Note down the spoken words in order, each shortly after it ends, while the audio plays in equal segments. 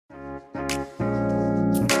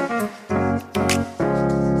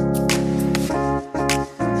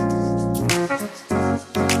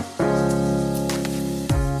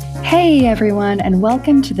Hey everyone, and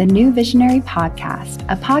welcome to the New Visionary Podcast,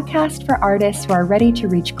 a podcast for artists who are ready to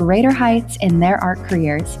reach greater heights in their art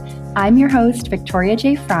careers. I'm your host, Victoria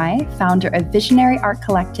J. Fry, founder of Visionary Art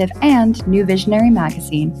Collective and New Visionary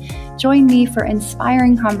Magazine. Join me for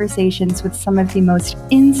inspiring conversations with some of the most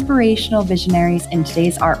inspirational visionaries in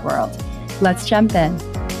today's art world. Let's jump in.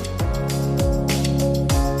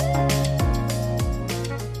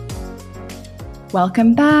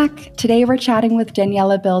 Welcome back. Today we're chatting with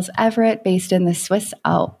Daniela Bills-Everett, based in the Swiss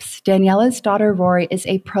Alps. Daniela's daughter Rory is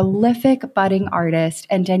a prolific budding artist,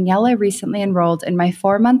 and Daniela recently enrolled in my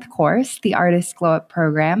 4-month course, the Artist Glow Up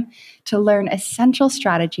program, to learn essential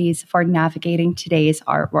strategies for navigating today's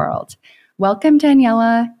art world. Welcome,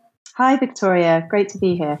 Daniela. Hi, Victoria. Great to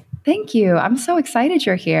be here. Thank you. I'm so excited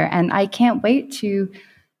you're here, and I can't wait to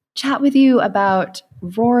chat with you about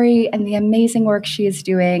Rory and the amazing work she is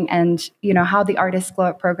doing and, how the Artist Glow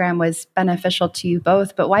Up program was beneficial to you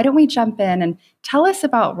both. But why don't we jump in and tell us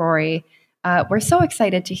about Rory? We're so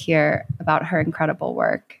excited to hear about her incredible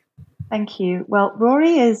work. Thank you. Well,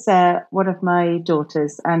 Rory is one of my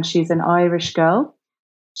daughters, and she's an Irish girl.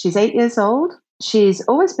 She's 8 years old. She's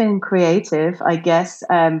always been creative, I guess,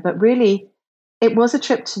 but really it was a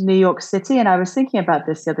trip to New York City. And I was thinking about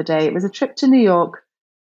this the other day. It was a trip to New York.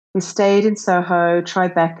 We stayed in Soho,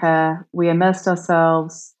 Tribeca. We immersed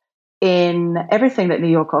ourselves in everything that New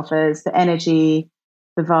York offers, the energy,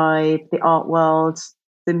 the vibe, the art world,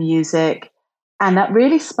 the music. And that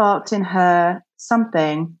really sparked in her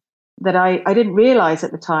something that I didn't realize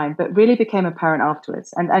at the time, but really became apparent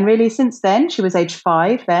afterwards. And really since then, she was age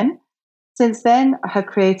 5 then. Since then, her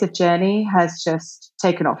creative journey has just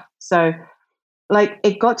taken off. So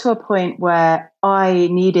it got to a point where I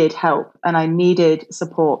needed help and I needed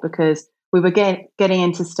support because we were getting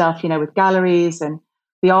into stuff, with galleries and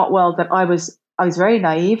the art world that I was very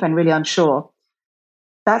naive and really unsure.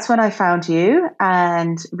 That's when I found you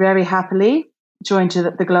and very happily joined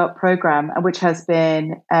the Glow Up program, which has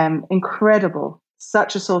been incredible.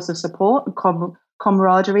 Such a source of support and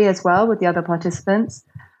camaraderie as well with the other participants,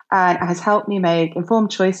 and has helped me make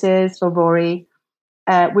informed choices for Rory.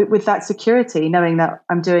 With that security, knowing that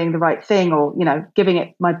I'm doing the right thing or, giving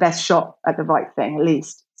it my best shot at the right thing, at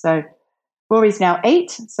least. So Rory's now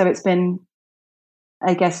 8. So it's been,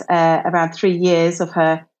 I guess, around 3 years of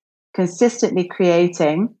her consistently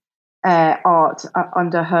creating art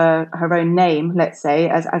under her own name, let's say,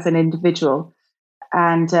 as an individual.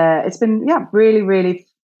 And it's been, really, really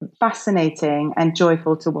fascinating and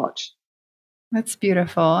joyful to watch. That's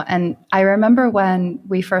beautiful. And I remember when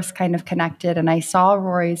we first kind of connected and I saw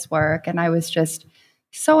Rory's work and I was just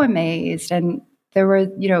so amazed. And there were,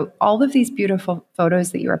 all of these beautiful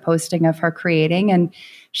photos that you were posting of her creating. And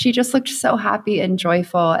she just looked so happy and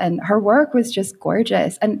joyful. And her work was just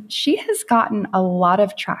gorgeous. And she has gotten a lot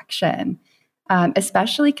of traction,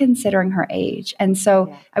 especially considering her age. And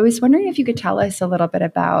so I was wondering if you could tell us a little bit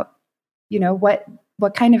about,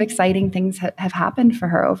 what kind of exciting things have happened for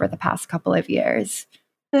her over the past couple of years?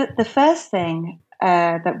 The first thing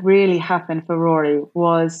that really happened for Rory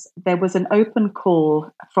was there was an open call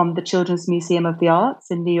from the Children's Museum of the Arts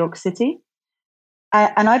in New York City.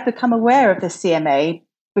 And I've become aware of the CMA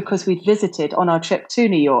because we visited on our trip to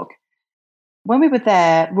New York. When we were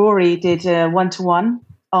there, Rory did a one-to-one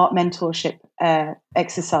art mentorship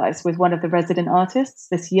exercise with one of the resident artists,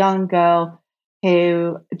 this young girl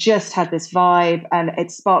who just had this vibe, and it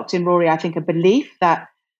sparked in Rory, I think, a belief that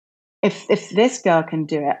if this girl can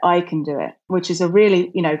do it, I can do it, which is a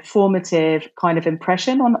really, formative kind of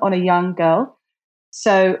impression on a young girl.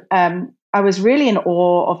 So I was really in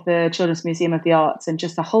awe of the Children's Museum of the Arts and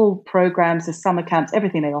just the whole programs, the summer camps,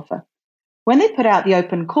 everything they offer. When they put out the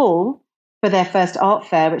open call for their first art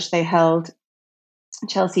fair, which they held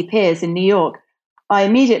Chelsea Piers in New York, I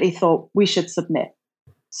immediately thought we should submit.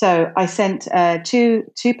 So I sent two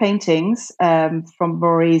paintings from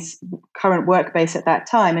Rory's current work base at that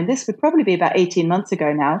time. And this would probably be about 18 months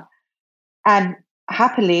ago now. And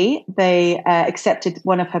happily, they accepted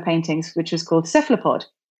one of her paintings, which was called Cephalopod.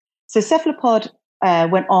 So Cephalopod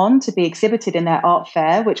went on to be exhibited in their art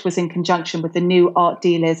fair, which was in conjunction with the New Art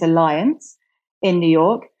Dealers Alliance in New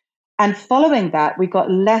York. And following that, we got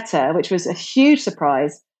a letter, which was a huge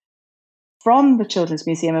surprise, from the Children's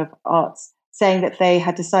Museum of Arts, saying that they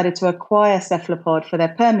had decided to acquire Cephalopod for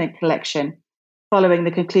their permanent collection following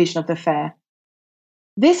the conclusion of the fair.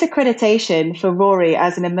 This accreditation for Rory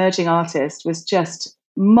as an emerging artist was just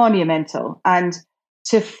monumental. And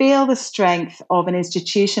to feel the strength of an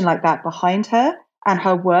institution like that behind her and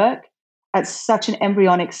her work at such an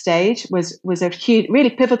embryonic stage was a huge, really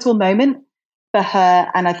pivotal moment for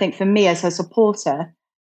her. And I think for me as her supporter,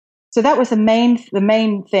 So that was the main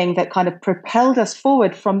thing that kind of propelled us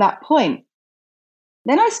forward from that point.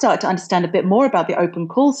 Then I started to understand a bit more about the open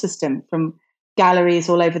call system from galleries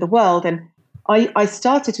all over the world. And I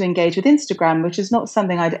started to engage with Instagram, which is not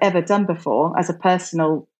something I'd ever done before as a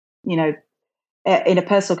personal, in a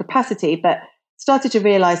personal capacity, but started to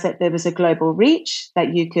realize that there was a global reach,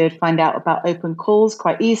 that you could find out about open calls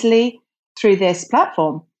quite easily through this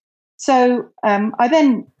platform. So I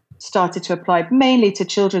then started to apply mainly to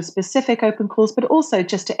children-specific open calls, but also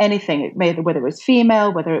just to anything, whether it was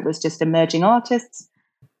female, whether it was just emerging artists.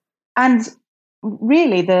 And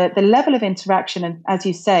really, the level of interaction and, as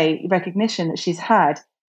you say, recognition that she's had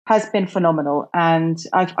has been phenomenal. And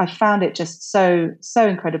I've found it just so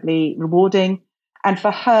incredibly rewarding. And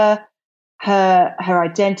for her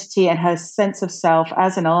identity and her sense of self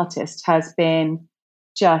as an artist has been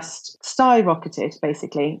just skyrocketed,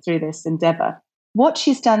 basically, through this endeavor. What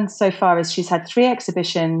she's done so far is she's had 3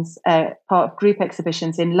 exhibitions, part of group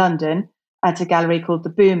exhibitions in London at a gallery called the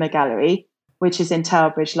Boomer Gallery, which is in Tower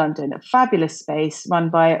Bridge, London, a fabulous space run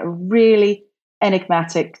by a really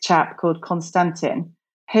enigmatic chap called Konstantin,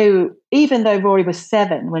 who, even though Rory was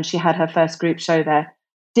 7 when she had her first group show there,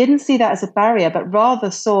 didn't see that as a barrier, but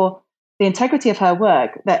rather saw the integrity of her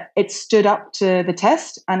work, that it stood up to the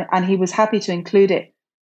test, and he was happy to include it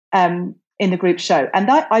in the group show. And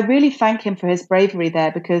I really thank him for his bravery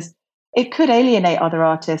there, because it could alienate other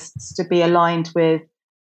artists to be aligned with,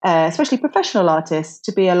 especially professional artists,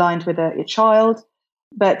 to be aligned with a child.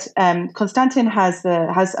 But Konstantin has,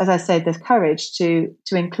 as I said, the courage to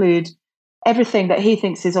include everything that he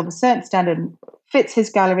thinks is of a certain standard and fits his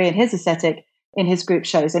gallery and his aesthetic in his group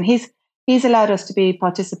shows. And he's allowed us to be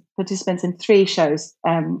participants in 3 shows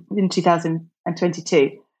in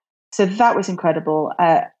 2022. So that was incredible.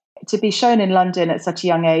 To be shown in London at such a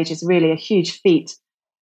young age is really a huge feat,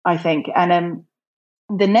 I think. And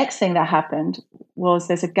the next thing that happened was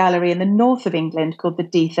there's a gallery in the north of England called the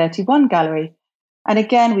D31 Gallery. And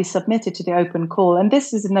again, we submitted to the open call. And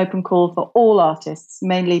this is an open call for all artists,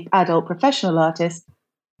 mainly adult professional artists.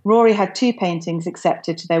 Rory had 2 paintings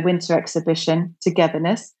accepted to their winter exhibition,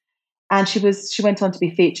 Togetherness. And she went on to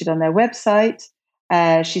be featured on their website.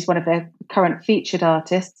 She's one of their current featured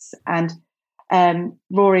artists. And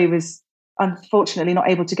Rory was unfortunately not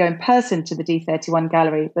able to go in person to the D31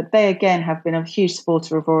 Gallery, but they again have been a huge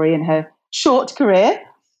supporter of Rory in her short career.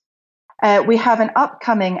 We have an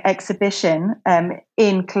upcoming exhibition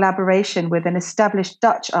in collaboration with an established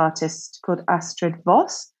Dutch artist called Astrid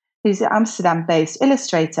Vos, who's an Amsterdam-based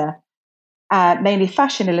illustrator, mainly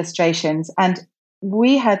fashion illustrations. And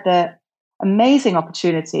we had the amazing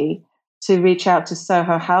opportunity to reach out to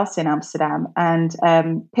Soho House in Amsterdam and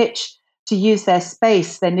pitch to use their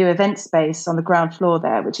space, their new event space on the ground floor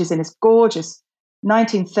there, which is in this gorgeous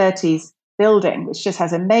 1930s building, which just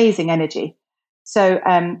has amazing energy. So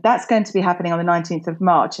that's going to be happening on the 19th of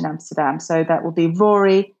March in Amsterdam. So that will be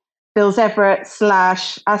Rory, Bills-Everett /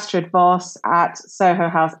 Astrid Vos at Soho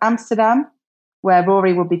House Amsterdam, where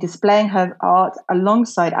Rory will be displaying her art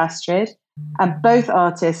alongside Astrid. And both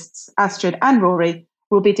artists, Astrid and Rory,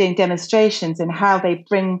 will be doing demonstrations in how they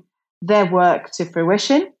bring their work to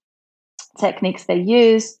fruition, techniques they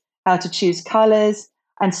use, how to choose colors,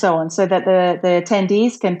 and so on, so that the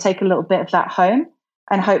attendees can take a little bit of that home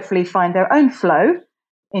and hopefully find their own flow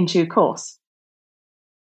in due course.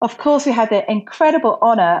 Of course, we had the incredible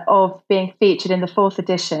honor of being featured in the 4th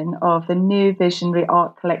edition of the New Visionary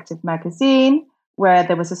Art Collective magazine, where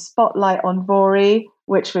there was a spotlight on Rory,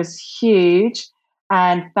 which was huge.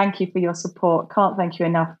 And thank you for your support. Can't thank you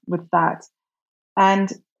enough with that.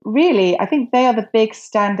 And really, I think they are the big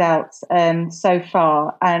standouts so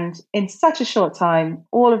far. And in such a short time,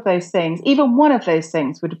 all of those things, even one of those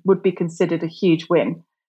things would be considered a huge win.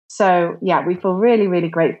 So yeah, we feel really, really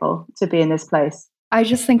grateful to be in this place. I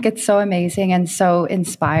just think it's so amazing and so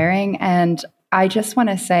inspiring. And I just want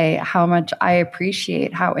to say how much I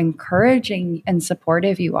appreciate how encouraging and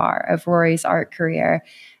supportive you are of Rory's art career.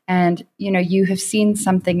 And, you have seen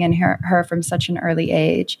something in her from such an early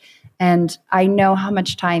age. And I know how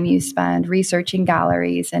much time you spend researching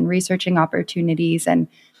galleries and researching opportunities and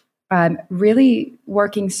really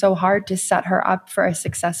working so hard to set her up for a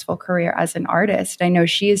successful career as an artist. I know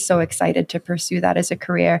she is so excited to pursue that as a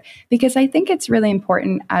career, because I think it's really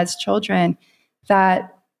important as children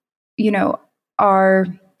that, our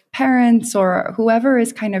parents or whoever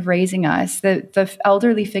is kind of raising us, the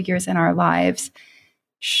elderly figures in our lives,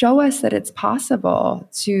 show us that it's possible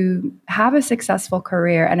to have a successful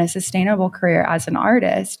career and a sustainable career as an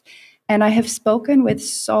artist. And I have spoken with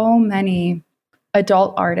so many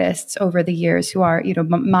adult artists over the years who are,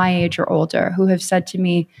 my age or older, who have said to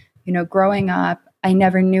me, growing up, I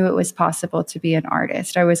never knew it was possible to be an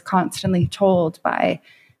artist. I was constantly told by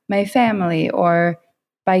my family or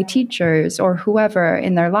by teachers or whoever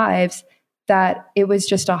in their lives that it was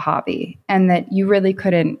just a hobby and that you really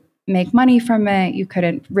couldn't make money from it. You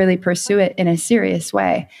couldn't really pursue it in a serious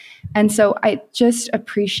way. And so I just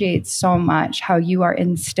appreciate so much how you are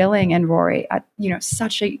instilling in Rory at,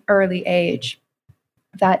 such an early age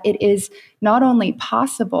that it is not only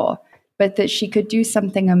possible, but that she could do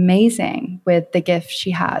something amazing with the gift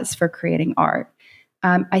she has for creating art.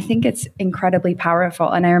 I think it's incredibly powerful.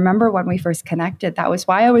 And I remember when we first connected, that was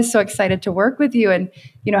why I was so excited to work with you and,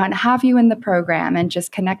 and have you in the program and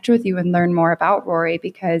just connect with you and learn more about Rory,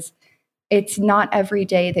 because it's not every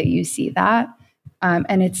day that you see that.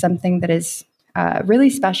 And it's something that is really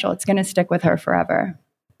special. It's going to stick with her forever.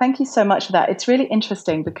 Thank you so much for that. It's really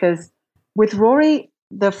interesting because with Rory,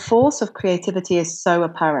 the force of creativity is so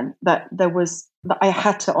apparent that I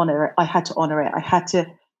had to honor it. I had to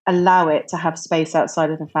allow it to have space outside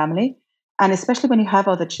of the family. And especially when you have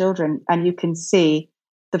other children and you can see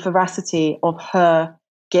the veracity of her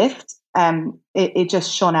gift, it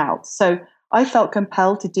just shone out. So I felt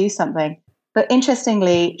compelled to do something. But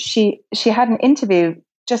interestingly, she had an interview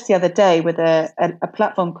just the other day with a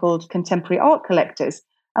platform called Contemporary Art Collectors.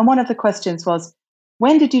 And one of the questions was,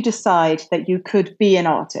 when did you decide that you could be an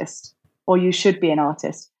artist or you should be an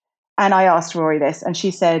artist? And I asked Rory this, and she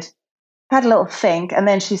said, had a little think. And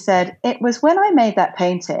then she said, it was when I made that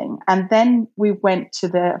painting. And then we went to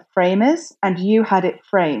the framers and you had it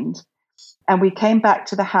framed. And we came back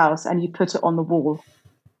to the house and you put it on the wall.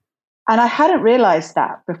 And I hadn't realized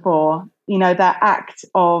that before, that act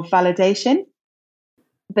of validation.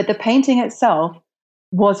 But the painting itself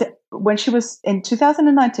was, when she was in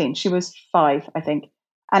 2019, she was 5, I think.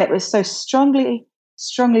 And it was so strongly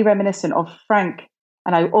reminiscent of Frank,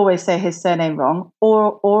 and I always say his surname wrong,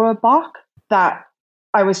 or Bach, that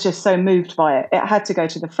I was just so moved by it. It had to go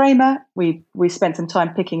to the framer. We spent some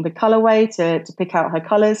time picking the colorway to pick out her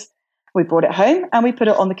colors. We brought it home and we put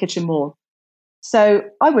it on the kitchen wall. So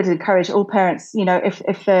I would encourage all parents,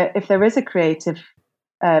 if there is a creative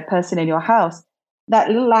person in your house, that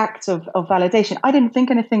little act of validation. I didn't think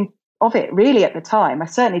anything of it really at the time. I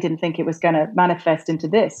certainly didn't think it was going to manifest into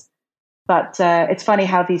this. But it's funny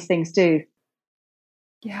how these things do.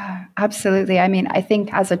 Yeah, absolutely. I mean, I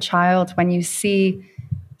think as a child, when you see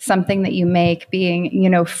something that you make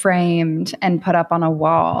being, framed and put up on a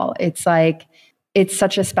wall, it's like, it's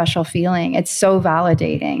such a special feeling. It's so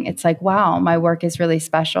validating. It's like, wow, my work is really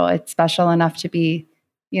special. It's special enough to be,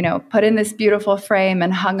 put in this beautiful frame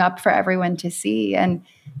and hung up for everyone to see. And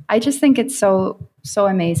I just think it's so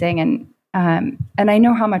amazing. And I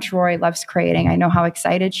know how much Rory loves creating. I know how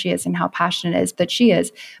excited she is and how passionate it is that she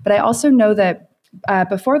is. But I also know that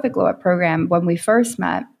before the Glow Up program, when we first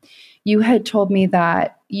met, you had told me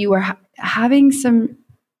that you were having some,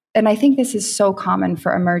 and I think this is so common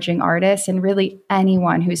for emerging artists and really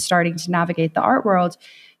anyone who's starting to navigate the art world.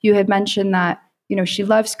 You had mentioned that, she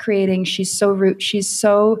loves creating. She's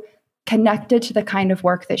so connected to the kind of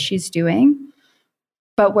work that she's doing,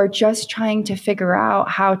 but we're just trying to figure out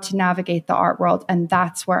how to navigate the art world. And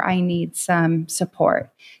that's where I need some support.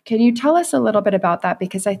 Can you tell us a little bit about that?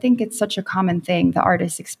 Because I think it's such a common thing the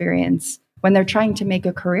artists experience when they're trying to make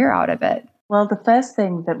a career out of it. Well, the first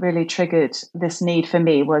thing that really triggered this need for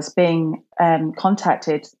me was being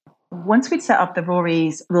contacted once we'd set up the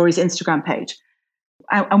Rory's Instagram page.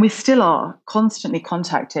 And we still are constantly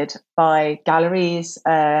contacted by galleries,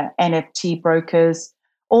 NFT brokers,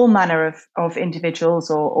 all manner of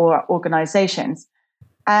individuals or organizations.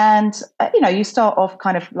 And, you start off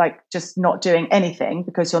kind of like just not doing anything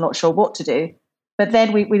because you're not sure what to do. But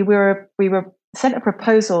then we were sent a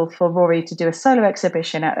proposal for Rory to do a solo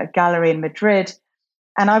exhibition at a gallery in Madrid.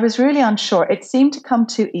 And I was really unsure. It seemed to come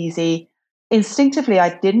too easy. Instinctively,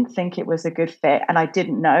 I didn't think it was a good fit and I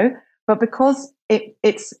didn't know. But because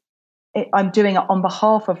I'm doing it on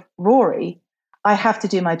behalf of Rory, I have to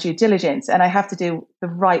do my due diligence and I have to do the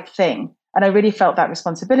right thing. And I really felt that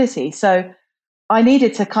responsibility. So I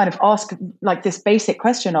needed to kind of ask like this basic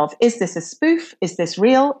question of, is this a spoof? Is this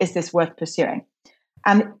real? Is this worth pursuing?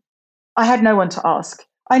 And I had no one to ask.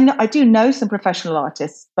 I do know some professional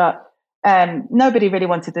artists, but nobody really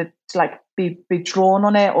wanted to like be drawn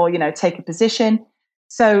on it or, take a position.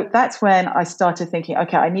 So that's when I started thinking,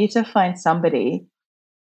 okay, I need to find somebody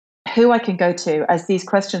who I can go to as these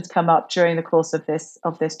questions come up during the course of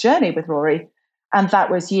this journey with Rory. And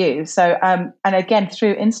that was you. So, and again,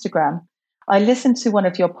 through Instagram, I listened to one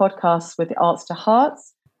of your podcasts with the Arts to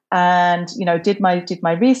Hearts and, did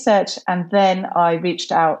my research. And then I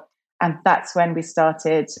reached out, and that's when we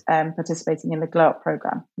started participating in the Glow Up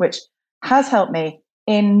program, which has helped me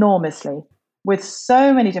enormously with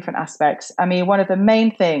so many different aspects. I mean, one of the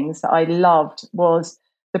main things that I loved was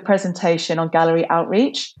the presentation on gallery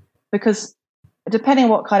outreach, because depending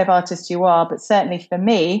on what kind of artist you are, but certainly for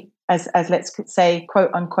me, as let's say,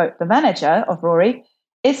 quote unquote, the manager of Rory,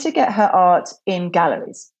 is to get her art in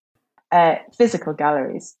galleries, physical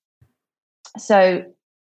galleries. So,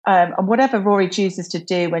 and whatever Rory chooses to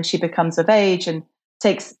do when she becomes of age and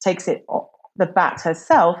takes it the bat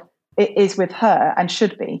herself, it is with her and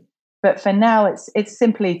should be. But for now, it's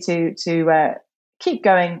simply to keep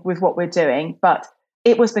going with what we're doing. But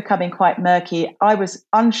it was becoming quite murky. I was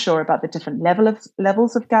unsure about the different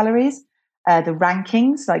levels of galleries, the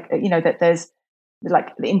rankings. Like, that there's like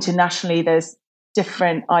internationally, there's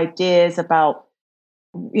different ideas about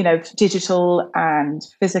digital and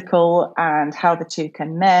physical and how the two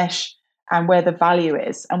can mesh and where the value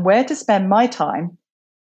is and where to spend my time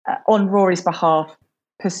on Rory's behalf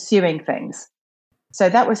pursuing things. So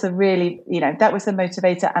that was that was the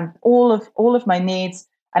motivator, and all of my needs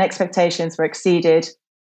and expectations were exceeded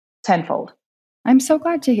tenfold. I'm so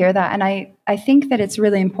glad to hear that. And I think that it's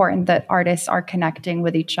really important that artists are connecting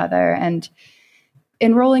with each other and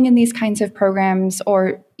enrolling in these kinds of programs,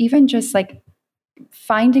 or even just like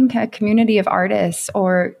finding a community of artists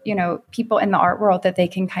or, people in the art world that they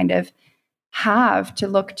can kind of have to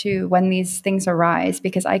look to when these things arise.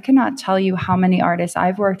 Because I cannot tell you how many artists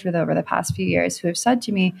I've worked with over the past few years who have said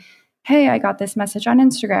to me, hey, I got this message on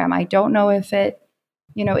Instagram. I don't know if it,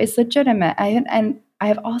 is legitimate. And I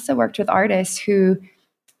have also worked with artists who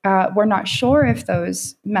were not sure if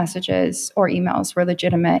those messages or emails were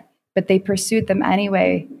legitimate, but they pursued them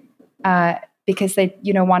anyway because they,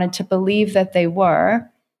 wanted to believe that they were.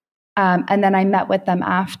 And then I met with them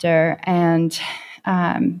after, and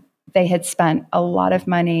they had spent a lot of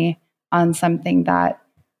money on something that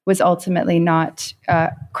was ultimately not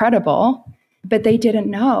credible, but they didn't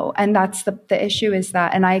know. And that's the issue is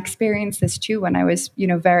that, and I experienced this too when I was,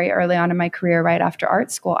 very early on in my career, right after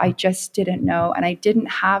art school. I just didn't know. And I didn't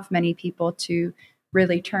have many people to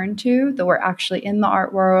really turn to that were actually in the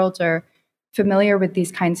art world or familiar with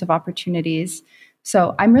these kinds of opportunities.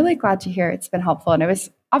 So I'm really glad to hear it's been helpful. And it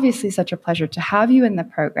was obviously such a pleasure to have you in the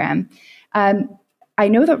program. I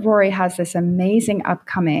know that Rory has this amazing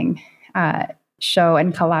upcoming show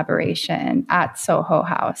and collaboration at Soho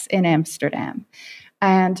House in Amsterdam.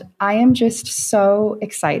 And I am just so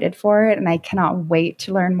excited for it, and I cannot wait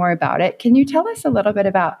to learn more about it. Can you tell us a little bit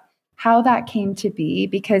about how that came to be?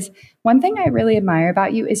 Because one thing I really admire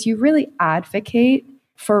about you is you really advocate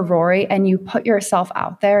for Rory, and you put yourself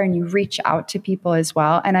out there and you reach out to people as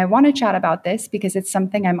well. And I want to chat about this because it's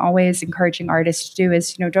something I'm always encouraging artists to do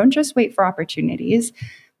is, don't just wait for opportunities,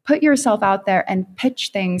 put yourself out there and pitch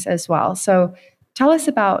things as well. So tell us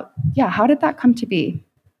about, how did that come to be?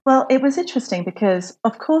 Well, it was interesting because,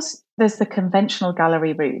 of course, there's the conventional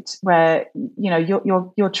gallery route where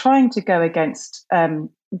you're trying to go against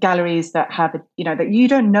galleries that have that you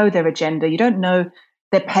don't know their agenda, you don't know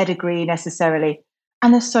their pedigree necessarily,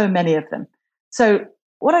 and there's so many of them. So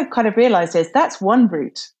what I kind of realized is that's one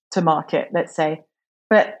route to market, let's say.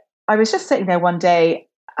 But I was just sitting there one day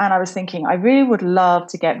and I was thinking, I really would love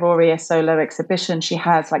to get Rory a solo exhibition. She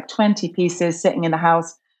has like 20 pieces sitting in the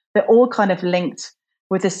house. They're all kind of linked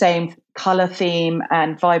with the same color theme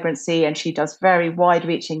and vibrancy, and she does very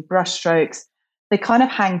wide-reaching brushstrokes. They kind of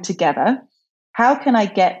hang together. How can I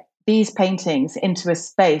get these paintings into a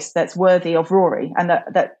space that's worthy of Rory and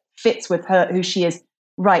that fits with her, who she is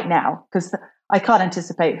right now? Because I can't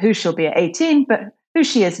anticipate who she'll be at 18, but who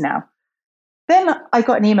she is now. Then I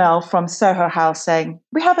got an email from Soho House saying,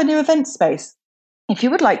 we have a new event space. If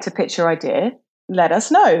you would like to pitch your idea, let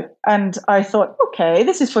us know. And I thought, okay,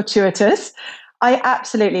 this is fortuitous. I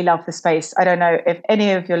absolutely love the space. I don't know if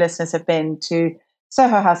any of your listeners have been to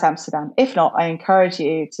Soho House Amsterdam. If not, I encourage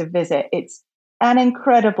you to visit. It's an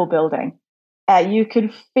incredible building. You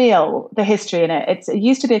can feel the history in it. It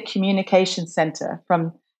used to be a communication center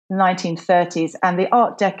from the 1930s, and the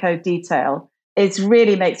Art Deco detail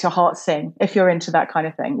really makes your heart sing if you're into that kind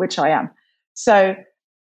of thing, which I am. So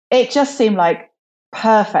it just seemed like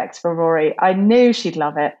perfect for Rory. I knew she'd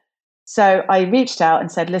love it. So I reached out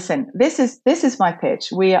and said, listen, this is my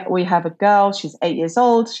pitch. We have a girl, she's 8 years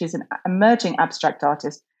old. She's an emerging abstract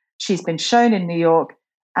artist. She's been shown in New York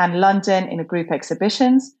and London in a group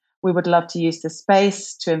exhibitions. We would love to use the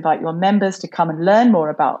space to invite your members to come and learn more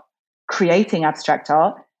about creating abstract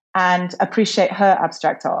art and appreciate her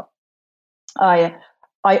abstract art. I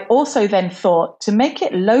also then thought to make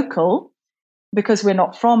it local, because we're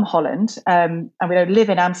not from Holland and we don't live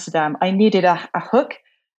in Amsterdam, I needed a hook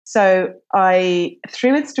So I,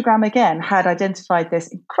 through Instagram again, had identified this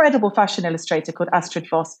incredible fashion illustrator called Astrid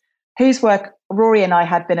Voss, whose work Rory and I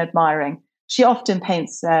had been admiring. She often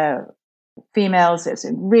paints females. It's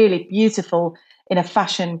really beautiful in a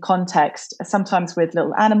fashion context, sometimes with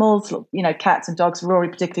little animals, cats and dogs. Rory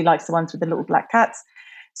particularly likes the ones with the little black cats.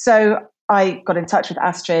 So I got in touch with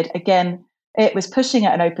Astrid. Again, it was pushing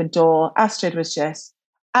at an open door. Astrid was just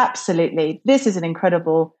absolutely, this is an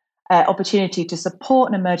incredible opportunity to support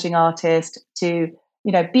an emerging artist, to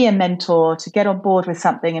be a mentor, to get on board with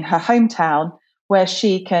something in her hometown where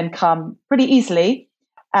she can come pretty easily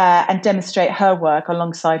and demonstrate her work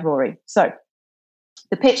alongside Rory. So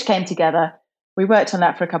the pitch came together. We worked on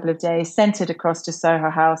that for a couple of days, sent it across to Soho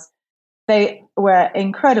House. They were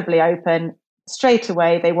incredibly open. Straight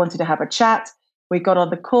away, they wanted to have a chat. We got on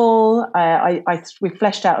the call. We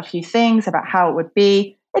fleshed out a few things about how it would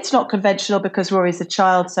be. It's not conventional because Rory's a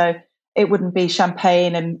child, so it wouldn't be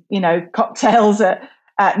champagne and cocktails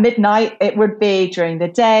at midnight. It would be during the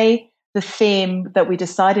day. The theme that we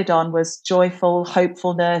decided on was joyful,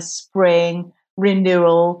 hopefulness, spring,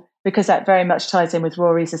 renewal, because that very much ties in with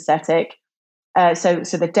Rory's aesthetic. So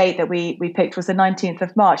the date that we picked was the 19th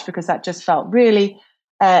of March, because that just felt really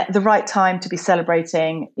the right time to be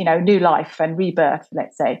celebrating, new life and rebirth,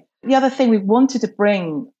 let's say. The other thing we wanted to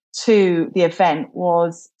bring to the event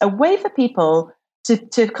was a way for people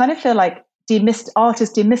to kind of feel like art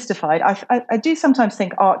is demystified. I do sometimes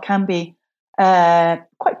think art can be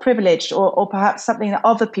quite privileged or perhaps something that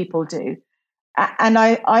other people do. And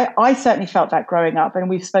I certainly felt that growing up, and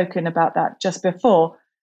we've spoken about that just before.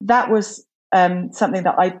 That was something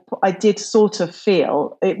that I did sort of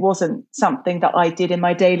feel it wasn't something that I did in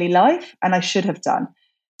my daily life, and I should have done.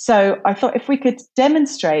 So I thought if we could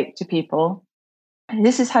demonstrate to people,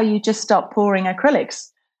 this is how you just start pouring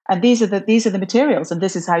acrylics, and these are the materials, and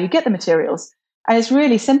this is how you get the materials, and it's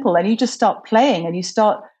really simple. And you just start playing, and you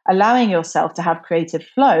start allowing yourself to have creative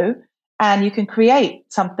flow, and you can create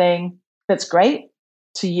something that's great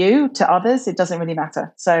to you, to others. It doesn't really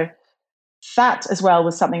matter. So that as well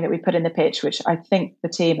was something that we put in the pitch, which I think the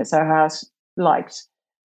team at Soho House liked.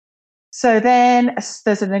 So then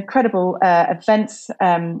there's an incredible events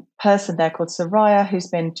person there called Soraya, who's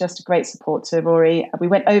been just a great support to Rory. We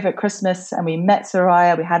went over at Christmas and we met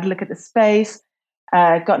Soraya. We had a look at the space,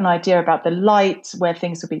 got an idea about the light, where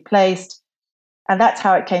things would be placed. And that's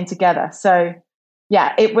how it came together. So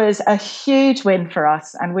yeah, it was a huge win for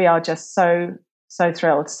us. And we are just so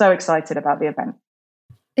thrilled, so excited about the event.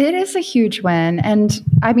 It is a huge win. And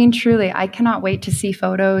I mean, truly, I cannot wait to see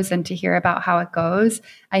photos and to hear about how it goes.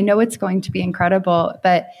 I know it's going to be incredible,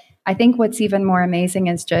 but I think what's even more amazing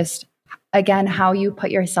is just, again, how you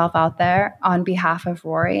put yourself out there on behalf of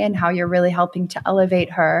Rory and how you're really helping to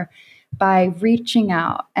elevate her by reaching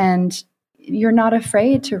out. And you're not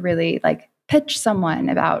afraid to really pitch someone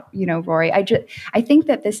about, Rory. I think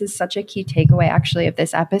that this is such a key takeaway actually of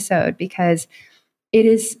this episode, because it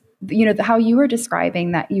is, how you were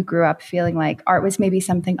describing that you grew up feeling like art was maybe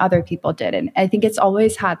something other people did. And I think it's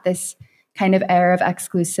always had this kind of air of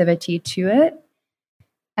exclusivity to it.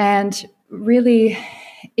 And really,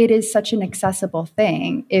 it is such an accessible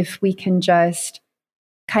thing if we can just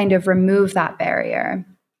kind of remove that barrier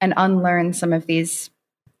and unlearn some of these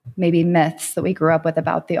maybe myths that we grew up with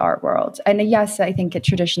about the art world. And yes, I think it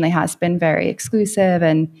traditionally has been very exclusive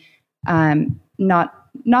and not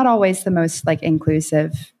always the most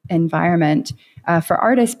inclusive environment for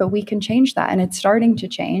artists, but we can change that. And it's starting to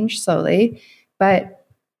change slowly. But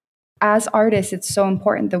as artists, it's so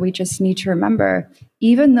important that we just need to remember,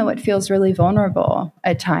 even though it feels really vulnerable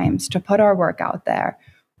at times to put our work out there,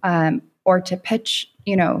 or to pitch,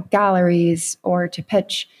 galleries, or to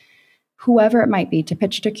pitch whoever it might be, to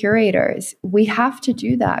pitch to curators. We have to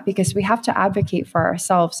do that because we have to advocate for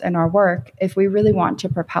ourselves and our work if we really want to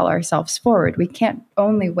propel ourselves forward. We can't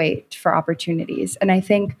only wait for opportunities. And I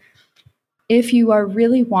think if you are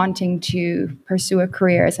really wanting to pursue a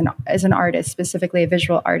career as an artist, specifically a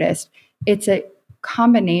visual artist, it's a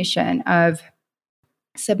combination of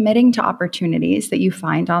submitting to opportunities that you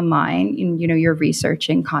find online. You're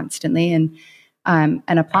researching constantly and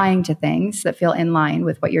applying to things that feel in line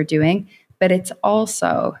with what you're doing. But it's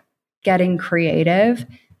also getting creative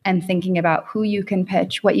and thinking about who you can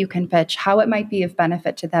pitch, what you can pitch, how it might be of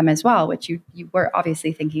benefit to them as well, which you were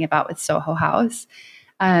obviously thinking about with Soho House.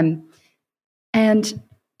 And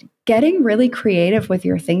getting really creative with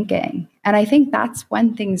your thinking. And I think that's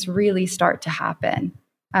when things really start to happen.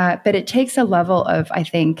 But it takes a level of, I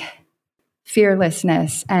think,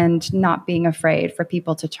 fearlessness and not being afraid for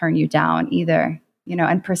people to turn you down either,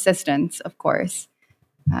 and persistence, of course.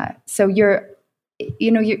 So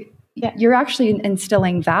Yeah. you're actually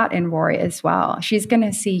instilling that in Rory as well. She's going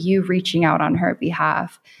to see you reaching out on her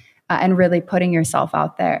behalf and really putting yourself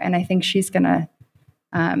out there. And I think she's going to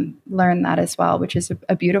learn that as well, which is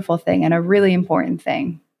a beautiful thing and a really important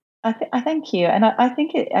thing. I thank you, and I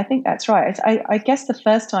think I think that's right. I guess the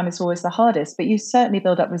first time is always the hardest, but you certainly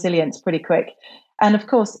build up resilience pretty quick. And of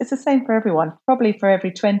course, it's the same for everyone. Probably for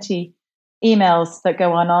every 20 emails that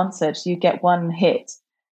go unanswered, you get one hit,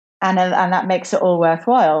 and that makes it all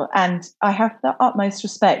worthwhile. And I have the utmost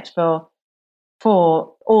respect for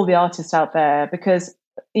all the artists out there, because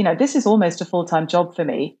this is almost a full-time job for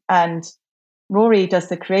me, and Rory does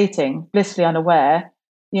the creating, blissfully unaware,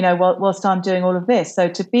 whilst I'm doing all of this. So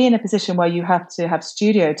to be in a position where you have to have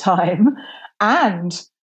studio time and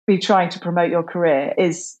be trying to promote your career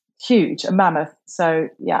is huge, a mammoth. So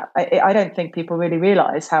yeah, I don't think people really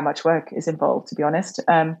realize how much work is involved, to be honest,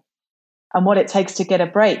 and what it takes to get a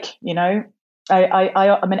break. I'm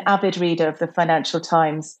an avid reader of the Financial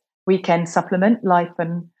Times weekend supplement, Life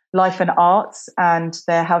and Arts, and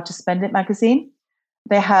their How to Spend It magazine.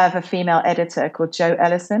 They have a female editor called Jo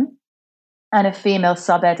Ellison and a female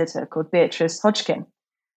sub-editor called Beatrice Hodgkin,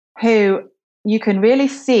 who you can really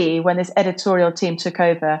see when this editorial team took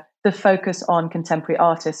over, the focus on contemporary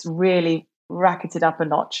artists really racketed up a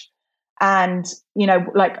notch. And,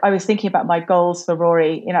 like I was thinking about my goals for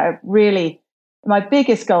Rory, really my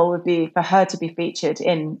biggest goal would be for her to be featured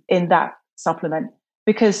in that supplement,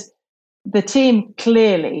 because the team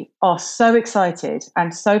clearly are so excited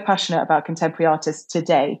and so passionate about contemporary artists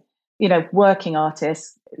today, working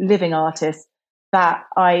artists, living artists, that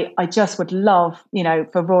I just would love,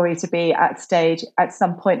 for Rory to be at stage at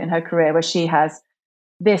some point in her career where she has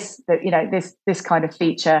this kind of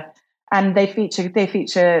feature. And they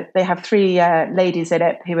have three ladies in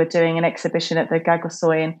it who are doing an exhibition at the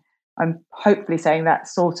Gagossoy, I'm hopefully saying that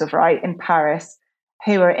sort of right, in Paris,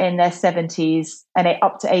 who are in their 70s and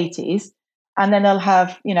up to 80s. And then they'll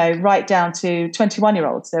have, right down to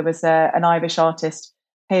 21-year-olds. There was an Irish artist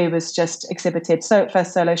who was just exhibited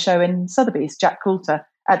first solo show in Sotheby's, Jack Coulter,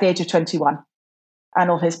 at the age of 21. And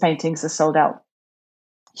all his paintings are sold out.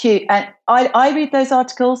 And I read those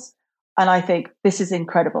articles and I think, this is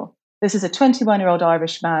incredible. This is a 21-year-old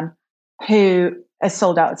Irish man who is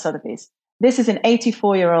sold out at Sotheby's. This is an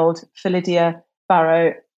 84-year-old Philidia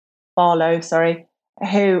Barlow,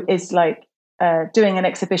 who is like doing an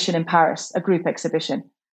exhibition in Paris, a group exhibition.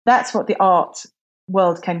 That's what the art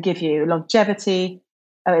world can give you: longevity,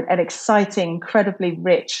 an exciting, incredibly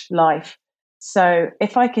rich life. So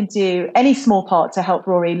if I can do any small part to help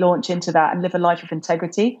Rory launch into that and live a life of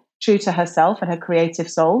integrity, true to herself and her creative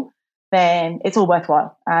soul, then it's all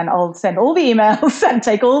worthwhile. And I'll send all the emails and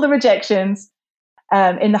take all the rejections,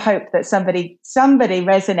 in the hope that somebody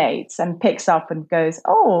resonates and picks up and goes,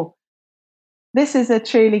 oh, this is a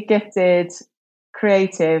truly gifted,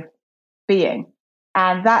 creative being.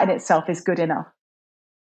 And that in itself is good enough.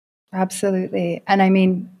 Absolutely. And I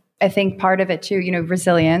mean, I think part of it too,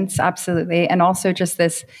 resilience, absolutely. And also just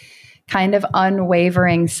this kind of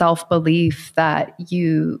unwavering self-belief that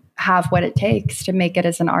you have what it takes to make it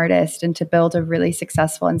as an artist and to build a really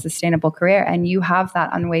successful and sustainable career. And you have that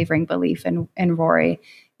unwavering belief in Rory,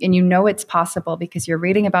 and it's possible because you're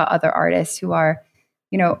reading about other artists who are,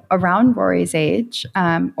 around Rory's age,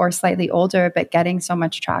 or slightly older, but getting so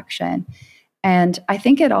much traction. And I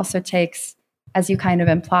think it also takes, as you kind of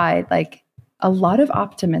implied, like a lot of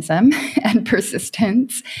optimism and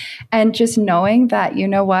persistence, and just knowing that,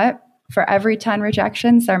 for every 10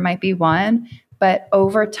 rejections, there might be one, but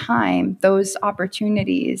over time, those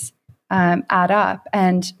opportunities add up,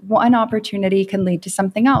 and one opportunity can lead to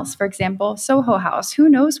something else. For example, Soho House, who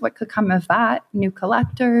knows what could come of that? New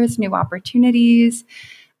collectors, new opportunities,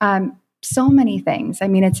 so many things. I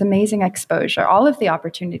mean, it's amazing exposure. All of the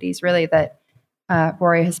opportunities really that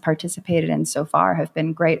Rory has participated in so far have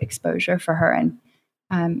been great exposure for her,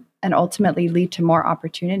 and ultimately lead to more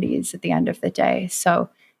opportunities at the end of the day. So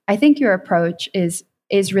I think your approach is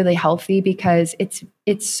really healthy, because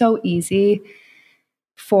it's so easy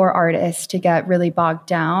for artists to get really bogged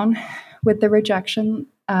down with the rejection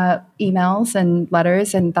emails and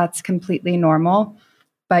letters, and that's completely normal.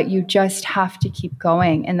 But you just have to keep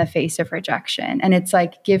going in the face of rejection. And it's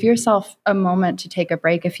like, give yourself a moment to take a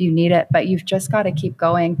break if you need it, but you've just got to keep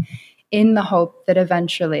going in the hope that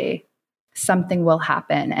eventually something will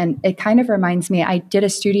happen. And it kind of reminds me, I did a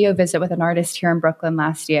studio visit with an artist here in Brooklyn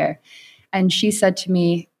last year. And she said to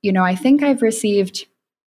me, I think I've received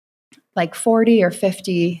like 40 or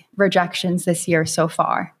 50 rejections this year so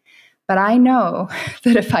far. But I know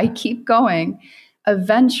that if I keep going,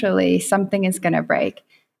 eventually something is going to break.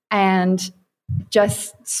 And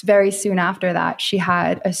just very soon after that, she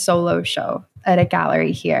had a solo show at a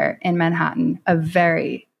gallery here in Manhattan, a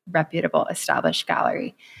very reputable, established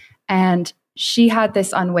gallery. And she had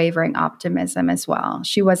this unwavering optimism as well.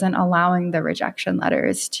 She wasn't allowing the rejection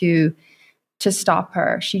letters to stop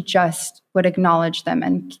her. She just would acknowledge them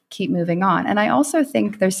and keep moving on. And I also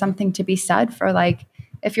think there's something to be said for, like,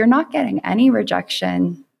 if you're not getting any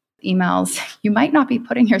rejection emails, you might not be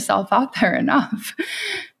putting yourself out there enough.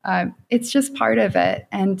 It's just part of it.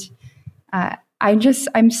 And I'll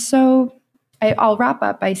wrap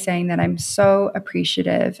up by saying that I'm so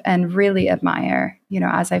appreciative and really admire,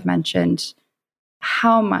 as I've mentioned,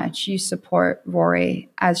 how much you support Rory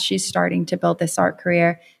as she's starting to build this art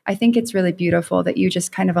career. I think it's really beautiful that you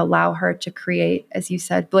just kind of allow her to create, as you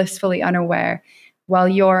said, blissfully unaware, while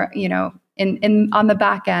you're, in on the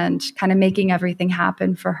back end, kind of making everything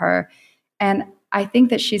happen for her. And I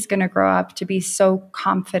think that she's going to grow up to be so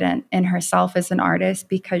confident in herself as an artist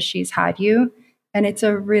because she's had you. And it's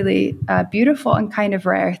a really beautiful and kind of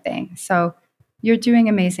rare thing. So you're doing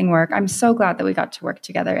amazing work. I'm so glad that we got to work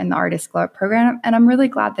together in the Artist Glow Up program. And I'm really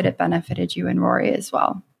glad that it benefited you and Rory as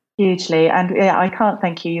well. Hugely. And yeah, I can't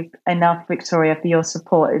thank you enough, Victoria, for your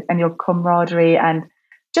support and your camaraderie and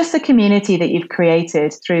just the community that you've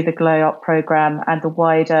created through the Glow Up program and the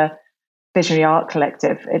wider Visionary Art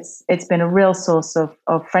Collective. It's been a real source of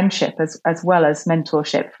friendship as well as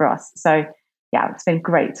mentorship for us. So yeah, it's been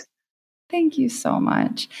great. Thank you so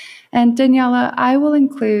much. And Daniela, I will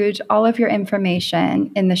include all of your information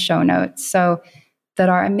in the show notes so that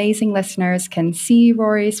our amazing listeners can see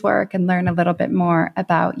Rory's work and learn a little bit more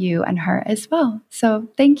about you and her as well. So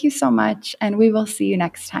thank you so much, and we will see you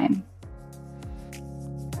next time.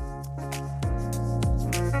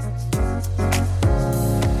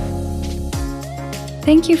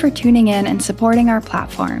 Thank you for tuning in and supporting our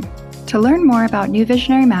platform. To learn more about New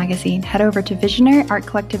Visionary Magazine, head over to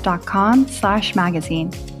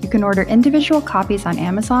visionaryartcollective.com/magazine. You can order individual copies on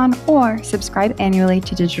Amazon or subscribe annually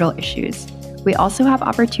to digital issues. We also have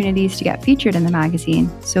opportunities to get featured in the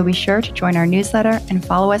magazine, so be sure to join our newsletter and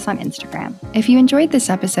follow us on Instagram. If you enjoyed this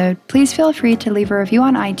episode, please feel free to leave a review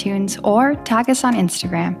on iTunes or tag us on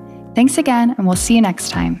Instagram. Thanks again, and we'll see you next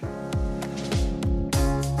time.